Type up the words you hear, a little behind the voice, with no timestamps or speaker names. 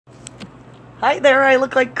Hi there, I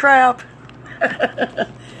look like crap.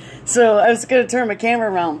 So I was going to turn my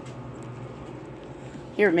camera around.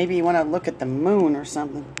 Here, maybe you want to look at the moon or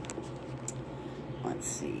something. Let's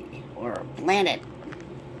see. Or a planet.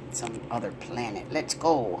 Some other planet. Let's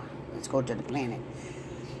go. Let's go to the planet.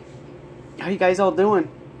 How you guys all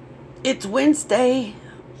doing? It's Wednesday.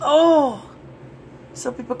 Oh,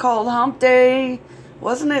 some people call it Hump Day.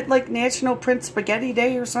 Wasn't it like National Prince Spaghetti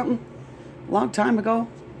Day or something? A long time ago.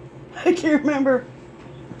 I can't remember.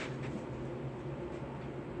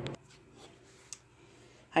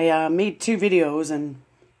 I made 2 videos, and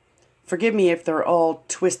forgive me if they're all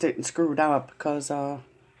twisted and screwed up, because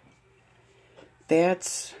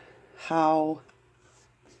that's how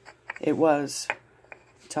it was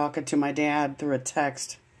talking to my dad through a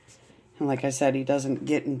text. And like I said, he doesn't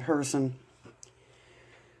get in person.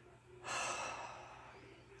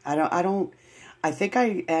 I think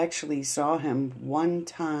I actually saw him one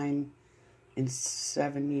time in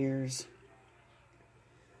 7 years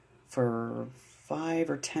for 5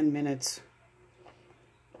 or 10 minutes.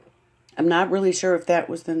 I'm not really sure if that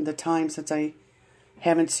was in the time since I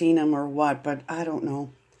haven't seen him or what, but I don't know.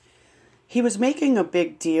 He was making a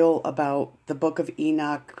big deal about the Book of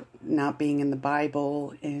Enoch not being in the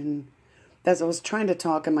Bible, and as I was trying to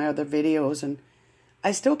talk in my other videos, and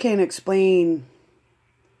I still can't explain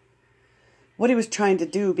what he was trying to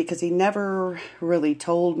do because he never really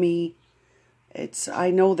told me.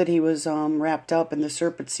 I know that he was wrapped up in the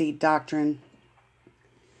serpent seed doctrine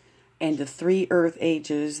and the 3 earth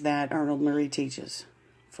ages that Arnold Murray teaches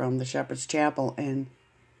from the Shepherd's Chapel, and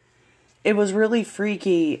it was really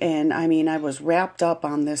freaky. And I mean, I was wrapped up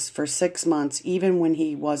on this for 6 months, even when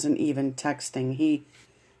he wasn't even texting. He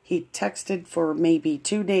texted for maybe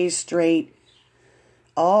 2 days straight,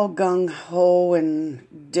 all gung-ho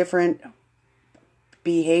and different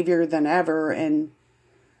behavior than ever, and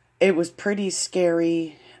it was pretty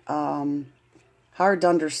scary, hard to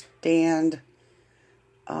understand.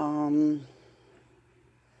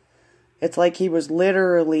 It's like he was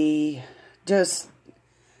literally just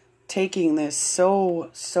taking this so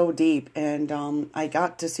deep. And I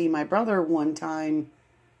got to see my brother one time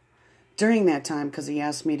during that time because he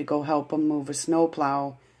asked me to go help him move a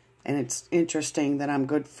snowplow. And it's interesting that I'm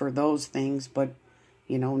good for those things, but,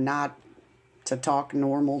 you know, not to talk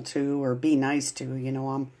normal to or be nice to. You know,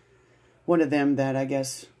 I'm one of them that I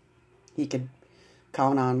guess he could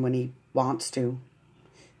count on when he wants to.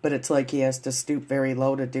 But it's like he has to stoop very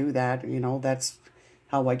low to do that. You know, that's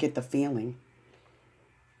how I get the feeling.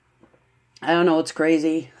 I don't know, it's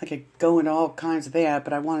crazy. I could go into all kinds of that,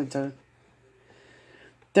 but I wanted to.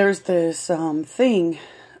 There's this thing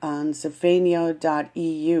on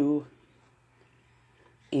Zephania.eu,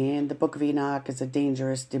 and the Book of Enoch is a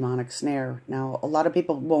dangerous demonic snare. Now, a lot of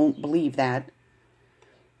people won't believe that,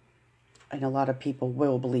 and a lot of people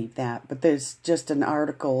will believe that. But there's just an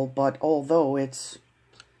article, but although it's,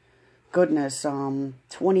 goodness,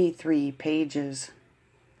 23 pages.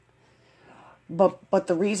 But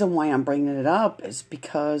the reason why I'm bringing it up is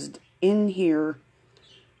because in here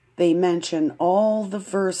they mention all the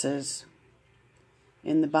verses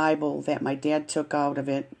in the Bible that my dad took out of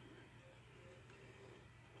it.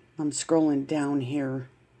 I'm scrolling down here.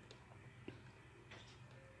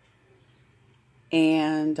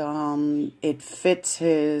 And it fits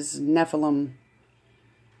his Nephilim.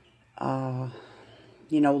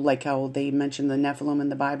 You know, like how they mention the Nephilim in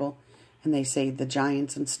the Bible, and they say the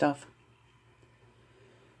giants and stuff.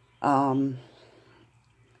 And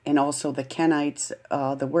also the Kenites,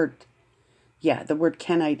 the word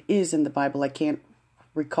Kenite is in the Bible. I can't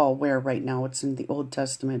recall where right now. It's in the Old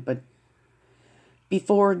Testament, but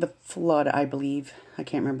before the flood, I believe. I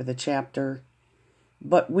can't remember the chapter.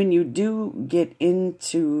 But when you do get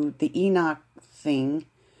into the Enoch thing,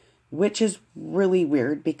 which is really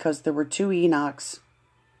weird because there were 2 Enochs,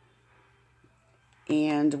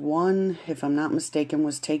 and one, if I'm not mistaken,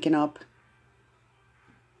 was taken up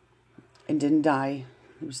and didn't die.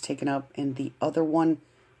 It was taken up, and the other one,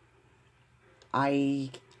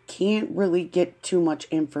 I can't really get too much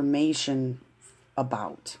information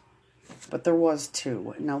about. But there was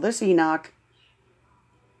 2. Now, this Enoch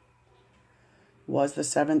was the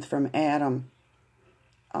 7th from Adam.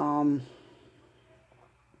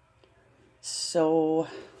 So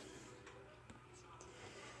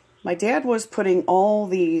my dad was putting all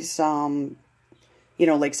these, you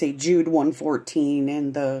know, like say Jude 1:14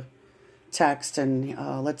 in the text, and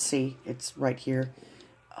let's see, it's right here.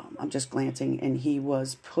 I'm just glancing, and he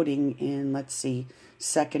was putting in, let's see,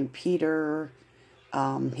 2 Peter.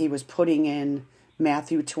 He was putting in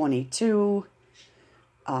Matthew 22.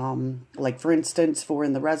 Like, for instance, for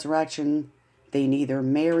in the resurrection, They neither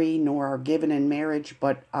marry nor are given in marriage,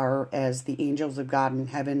 but are as the angels of God in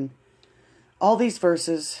heaven. All these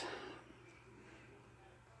verses.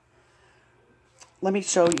 Let me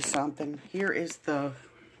show you something. Here is the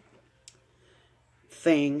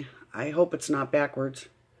thing. I hope it's not backwards.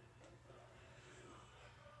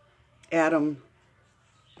 Adam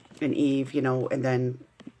and Eve, you know, and then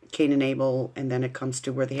Cain and Abel, and then it comes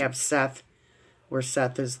to where they have Seth, where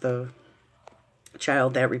Seth is the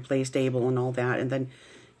child that replaced Abel and all that, and then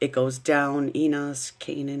it goes down, Enos,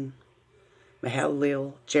 Canaan,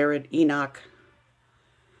 Mahalalel, Jared, Enoch,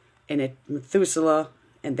 and it Methuselah,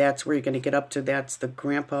 and that's where you're going to get up to. That's the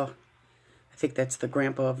grandpa, I think that's the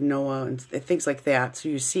grandpa of Noah, and things like that. So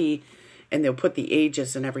you see, and they'll put the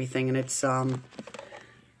ages and everything, and it's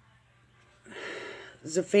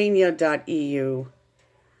Zephania.eu.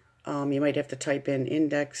 You might have to type in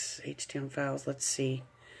index, HTML files. Let's see.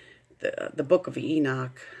 The Book of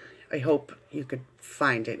Enoch. I hope you could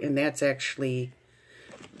find it. And that's actually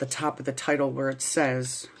the top of the title where it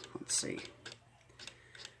says, let's see.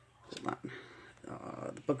 Hold on.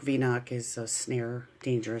 The Book of Enoch is a snare,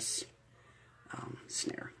 dangerous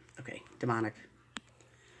snare. Okay, demonic.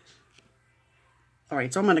 All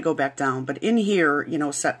right, so I'm going to go back down. But in here, you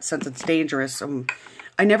know, since it's dangerous,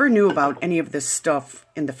 I never knew about any of this stuff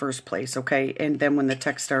in the first place, okay? And then when the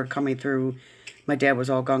text started coming through, my dad was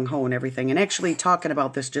all gung-ho and everything. And actually talking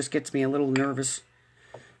about this just gets me a little nervous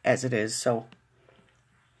as it is. So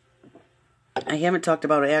I haven't talked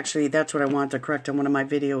about it. Actually, that's what I wanted to correct in one of my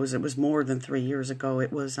videos. It was more than 3 years ago.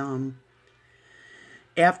 It was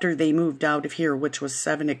after they moved out of here, which was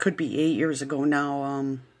 7. It could be 8 years ago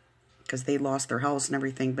now, because they lost their house and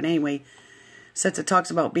everything. But anyway, since it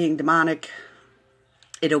talks about being demonic,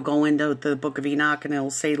 it'll go into the Book of Enoch, and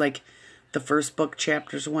it'll say, like, the first book,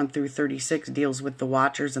 chapters 1 through 36, deals with the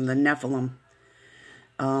Watchers and the Nephilim.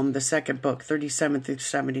 The second book, 37 through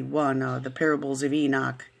 71, the Parables of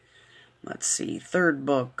Enoch. Let's see. Third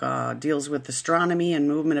book deals with astronomy and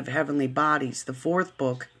movement of heavenly bodies. The fourth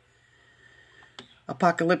book,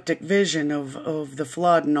 apocalyptic vision of the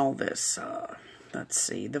flood and all this. Let's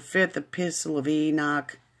see. The fifth epistle of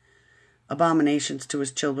Enoch, abominations to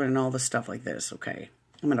his children and all the stuff like this. Okay.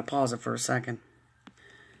 I'm going to pause it for a second.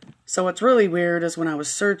 So what's really weird is when I was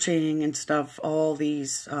searching and stuff, all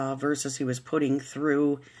these verses he was putting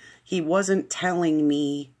through, he wasn't telling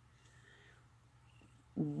me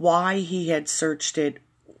why he had searched it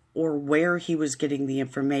or where he was getting the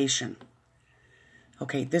information.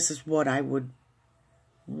 Okay, this is what I would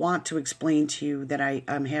want to explain to you that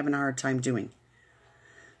I'm having a hard time doing.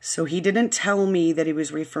 So he didn't tell me that he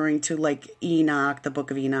was referring to, like, Enoch, the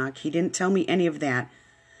Book of Enoch. He didn't tell me any of that.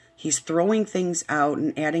 He's throwing things out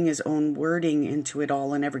and adding his own wording into it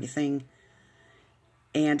all and everything.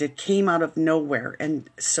 And it came out of nowhere. And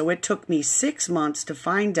so it took me 6 months to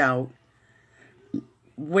find out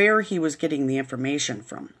where he was getting the information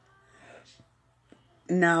from.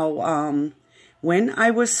 Now, when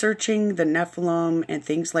I was searching the Nephilim and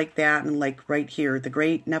things like that, and like right here, the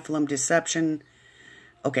Great Nephilim Deception,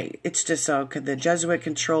 okay, it's just the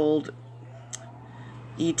Jesuit-controlled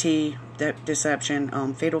E.T.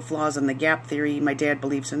 deception, fatal flaws in the gap theory. My dad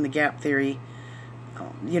believes in the gap theory.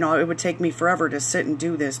 You know, it would take me forever to sit and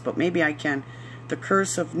do this, but maybe I can. The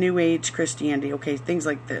curse of New Age Christianity. Okay, things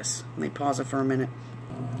like this. Let me pause it for a minute.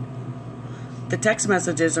 The text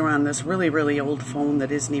messages are on this really, really old phone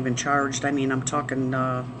that isn't even charged. I mean, I'm talking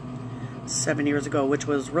 7 years ago, which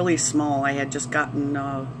was really small. I had just gotten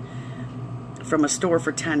from a store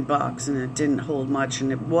for $10, and it didn't hold much,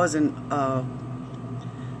 and it wasn't...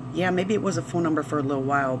 yeah, maybe it was a phone number for a little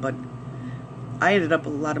while, but I ended up a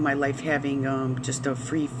lot of my life having just a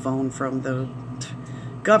free phone from the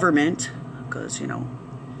government, because, you know.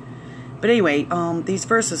 But anyway, these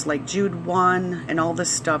verses like Jude 1 and all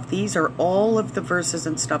this stuff, these are all of the verses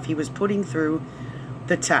and stuff he was putting through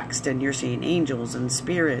the text. And you're seeing angels and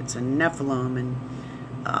spirits and Nephilim and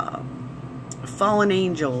fallen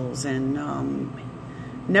angels and...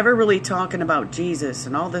 never really talking about Jesus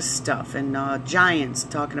and all this stuff, and giants,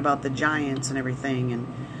 talking about the giants and everything. And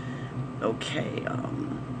okay,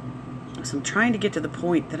 so I'm trying to get to the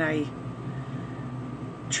point that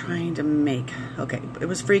trying to make. Okay, it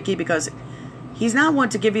was freaky because he's not one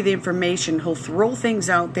to give you the information. He'll throw things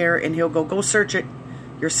out there and he'll go search it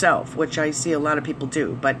yourself, which I see a lot of people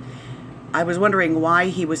do. But I was wondering why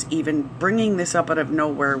he was even bringing this up out of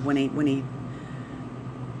nowhere when he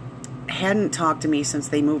hadn't talked to me since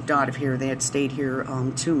they moved out of here. They had stayed here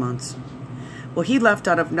 2 months. Well, he left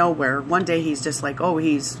out of nowhere. One day he's just like, oh,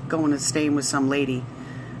 he's going to stay with some lady.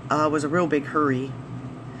 It was a real big hurry.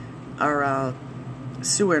 Our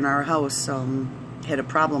sewer in our house had a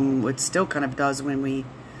problem with, still kind of does when we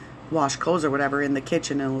wash clothes or whatever in the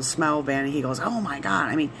kitchen, and it'll smell bad, and he goes, oh my God.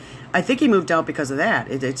 I mean, I think he moved out because of that.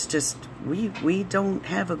 It's just, we don't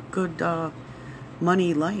have a good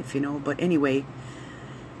money life, you know. But anyway,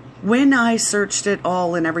 when I searched it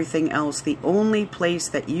all and everything else, the only place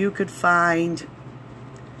that you could find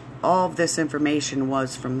all of this information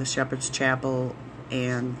was from the Shepherd's Chapel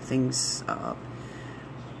and things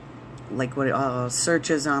like what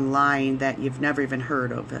searches online that you've never even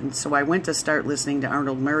heard of. And so I went to start listening to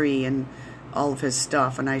Arnold Murray and all of his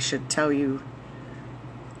stuff. And I should tell you,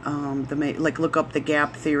 like, look up the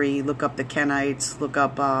Gap Theory, look up the Kenites, look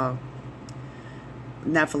up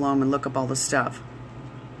Nephilim, and look up all the stuff.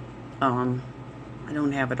 I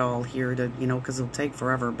don't have it all here to, you know, because it'll take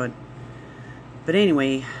forever. But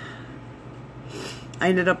anyway, I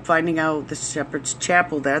ended up finding out the Shepherd's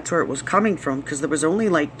Chapel, that's where it was coming from, because there was only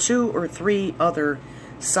like 2 or 3 other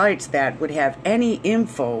sites that would have any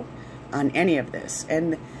info on any of this.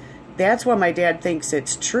 And that's why my dad thinks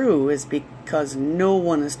it's true, is because no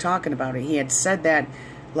one is talking about it. He had said that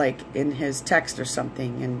like in his text or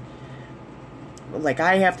something, and like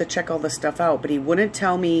I have to check all this stuff out, but he wouldn't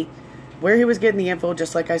tell me where he was getting the info.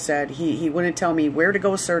 Just like I said, he wouldn't tell me where to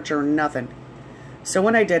go search or nothing. So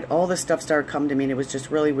when I did, all this stuff started coming to me, and it was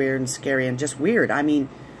just really weird and scary and just weird. I mean,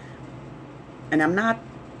 and I'm not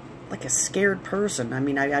like a scared person. I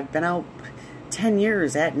mean, I've been out 10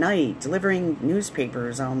 years at night delivering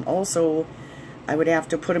newspapers. Also, I would have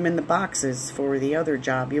to put them in the boxes for the other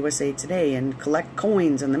job, USA Today, and collect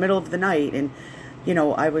coins in the middle of the night. And, you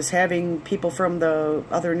know, I was having people from the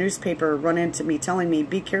other newspaper run into me telling me,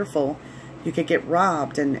 be careful, you could get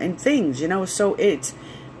robbed and things, you know. So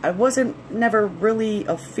I wasn't never really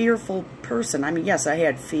a fearful person. I mean, yes, I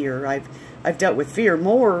had fear. I've dealt with fear,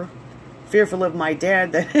 more fearful of my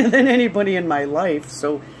dad than anybody in my life.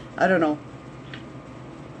 So, I don't know.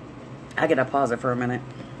 I gotta pause it for a minute.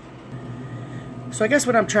 So I guess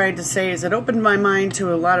what I'm trying to say is it opened my mind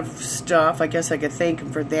to a lot of stuff. I guess I could thank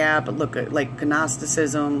him for that. But look, like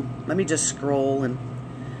Gnosticism. Let me just scroll. And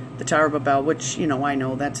the Tower of Babel, which, you know, I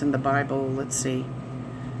know that's in the Bible. Let's see.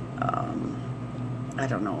 I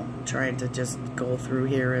don't know, I'm trying to just go through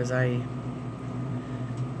here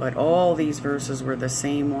but all these verses were the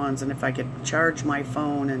same ones, and if I could charge my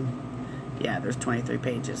phone, and yeah, there's 23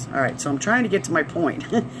 pages. Alright, so I'm trying to get to my point,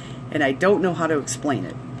 and I don't know how to explain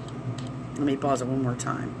it. Let me pause it one more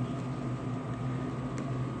time.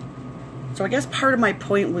 So I guess part of my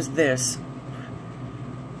point was this.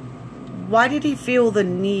 Why did he feel the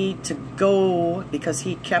need to go? Because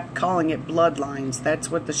he kept calling it bloodlines. That's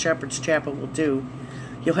what the Shepherd's Chapel will do.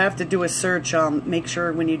 You'll have to do a search. Make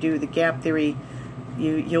sure when you do the Gap Theory,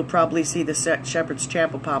 you'll probably see the Shepherd's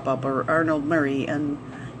Chapel pop up, or Arnold Murray. And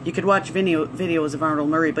you could watch videos of Arnold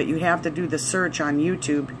Murray, but you have to do the search on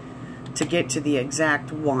YouTube to get to the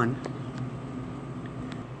exact one.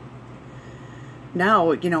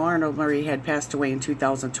 Now, you know, Arnold Murray had passed away in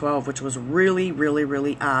 2012, which was really, really,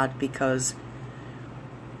 really odd, because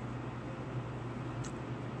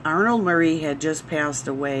Arnold Murray had just passed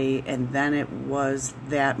away, and then it was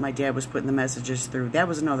that my dad was putting the messages through. That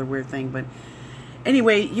was another weird thing, but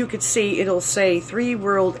anyway, you could see, it'll say 3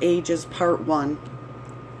 World Ages Part 1.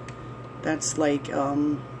 That's like,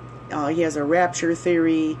 he has a rapture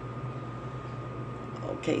theory.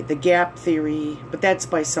 Okay, the Gap Theory, but that's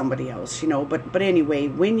by somebody else, you know. But anyway,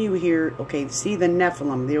 when you hear, okay, see the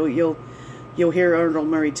Nephilim, you'll hear Arnold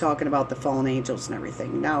Murray talking about the fallen angels and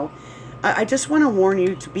everything. Now, I just want to warn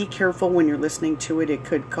you to be careful when you're listening to it. It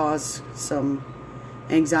could cause some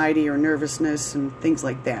anxiety or nervousness and things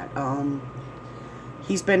like that.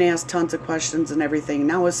 He's been asked tons of questions and everything.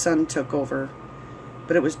 Now his son took over,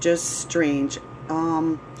 but it was just strange.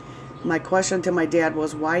 My question to my dad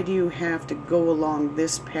was, why do you have to go along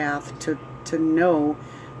this path to know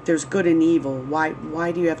there's good and evil?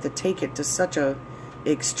 Why do you have to take it to such a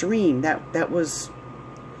extreme? That was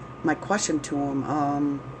my question to him.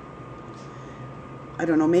 I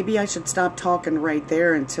don't know, maybe I should stop talking right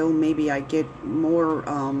there until maybe I get more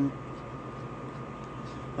of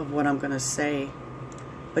what I'm going to say.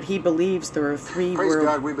 But he believes there are 3 Praise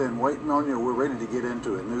God, we've been waiting on you. We're ready to get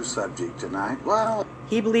into a new subject tonight. Well,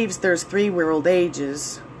 he believes there's 3 world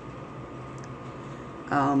ages.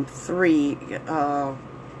 3,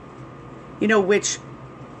 you know, which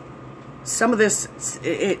some of this,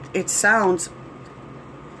 it sounds,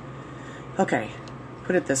 okay,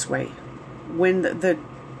 put it this way. When the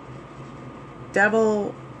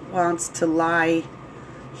devil wants to lie,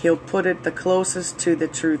 he'll put it the closest to the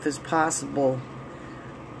truth as possible.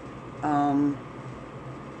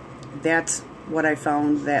 That's what I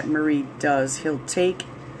found that Murray does. He'll take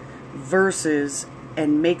verses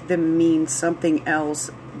and make them mean something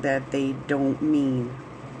else that they don't mean.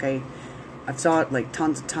 Okay, I've saw it like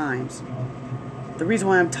tons of times. The reason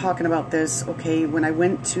why I'm talking about this, okay, when I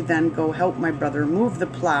went to then go help my brother move the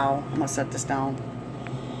plow, I'm gonna set this down.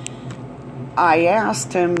 I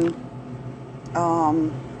asked him,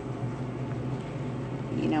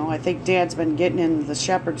 you know, I think Dad's been getting in the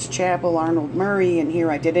Shepherd's Chapel, Arnold Murray, and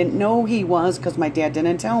here I didn't know he was because my dad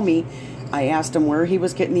didn't tell me. I asked him where he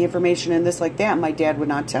was getting the information and this like that. My dad would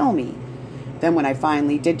not tell me. Then when I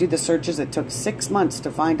finally did do the searches, it took 6 months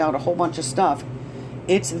to find out a whole bunch of stuff.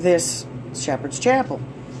 It's this Shepherd's Chapel.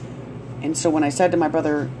 And so when I said to my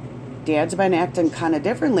brother, Dad's been acting kind of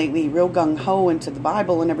different lately, real gung-ho into the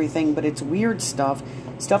Bible and everything, but it's weird stuff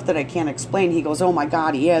that I can't explain. He goes, oh my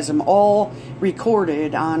God, he has them all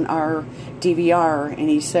recorded on our DVR. And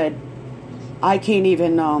he said, I can't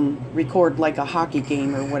even record like a hockey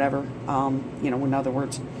game or whatever, you know, in other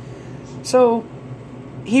words. So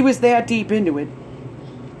he was that deep into it.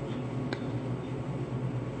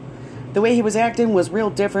 The way he was acting was real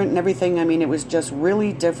different and everything. I mean, it was just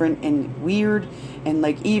really different and weird and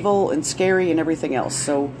like evil and scary and everything else.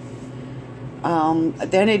 So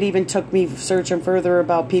then it even took me searching further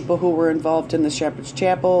about people who were involved in the Shepherd's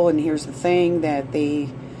Chapel. And here's the thing, that they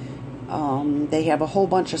have a whole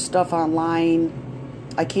bunch of stuff online.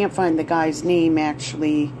 I can't find the guy's name,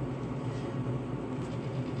 actually.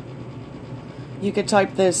 You could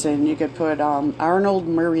type this in. You could put Arnold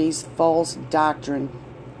Murray's False Doctrine.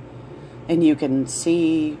 And you can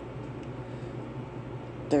see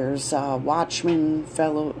there's Watchman.org.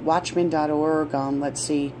 Let's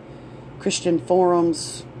see. Christian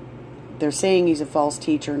forums. They're saying he's a false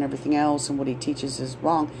teacher and everything else, and what he teaches is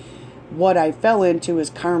wrong. What I fell into is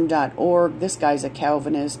Carm.org. This guy's a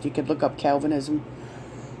Calvinist. You could look up Calvinism.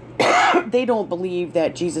 They don't believe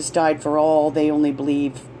that Jesus died for all. They only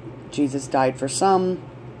believe Jesus died for some.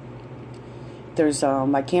 There's,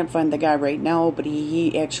 I can't find the guy right now, but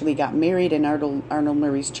he actually got married in Arnold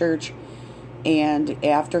Murray's church. And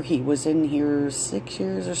after he was in here 6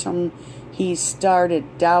 years or something, he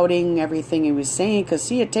started doubting everything he was saying. Because,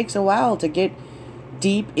 see, it takes a while to get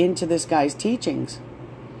deep into this guy's teachings.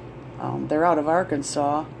 They're out of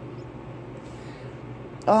Arkansas.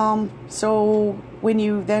 So when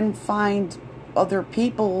you then find other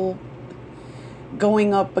people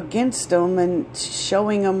going up against them and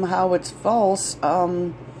showing them how it's false,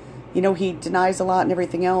 you know, he denies a lot and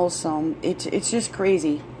everything else. It's just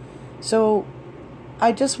crazy. So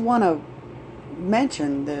I just want to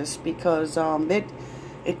mention this because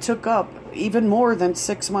it took up even more than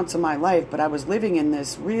 6 months of my life, but I was living in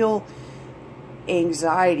this real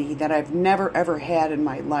anxiety that I've never ever had in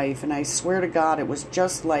my life, and I swear to God it was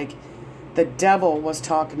just like the devil was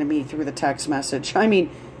talking to me through the text message. I mean,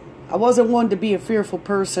 I wasn't one to be a fearful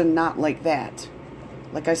person, not like that.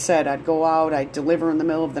 Like I said, I'd go out, I'd deliver in the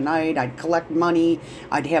middle of the night, I'd collect money,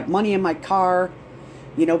 I'd have money in my car,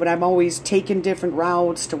 you know, but I'm always taking different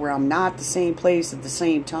routes to where I'm not the same place at the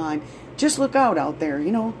same time. Just look out there,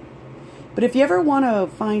 you know. But if you ever want to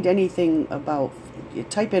find anything about, you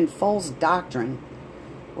type in false doctrine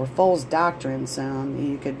or false doctrines.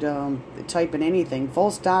 You could type in anything.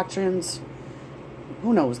 False doctrines,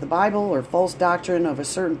 who knows, the Bible or false doctrine of a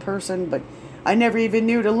certain person. But I never even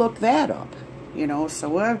knew to look that up, you know.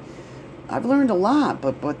 So I've learned a lot.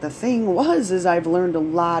 But the thing is I've learned a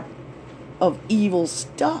lot of evil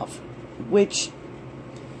stuff, which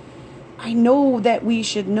I know that we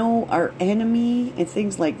should know our enemy and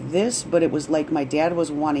things like this, but it was like my dad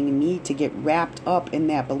was wanting me to get wrapped up in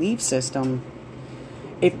that belief system.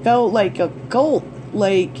 It felt like a cult,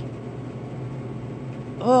 like,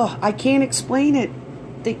 oh, I can't explain it.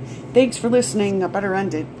 Thanks for listening. I better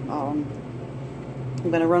end it. I'm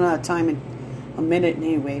going to run out of time in a minute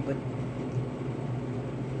anyway, but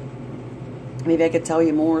maybe I could tell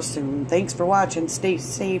you more soon. Thanks for watching. Stay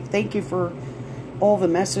safe. Thank you for all the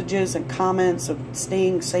messages and comments of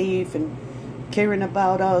staying safe and caring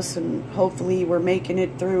about us, and hopefully we're making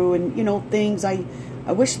it through, and you know, things. I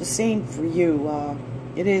wish the same for you.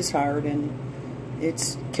 It is hard, and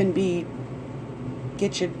it can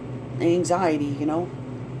get you anxiety, you know.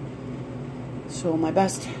 So my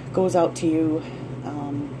best goes out to you.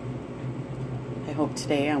 I hope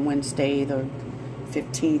today on Wednesday the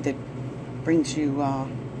 15th it brings you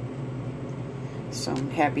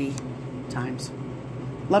some happy times.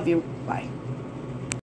 Love you. Bye.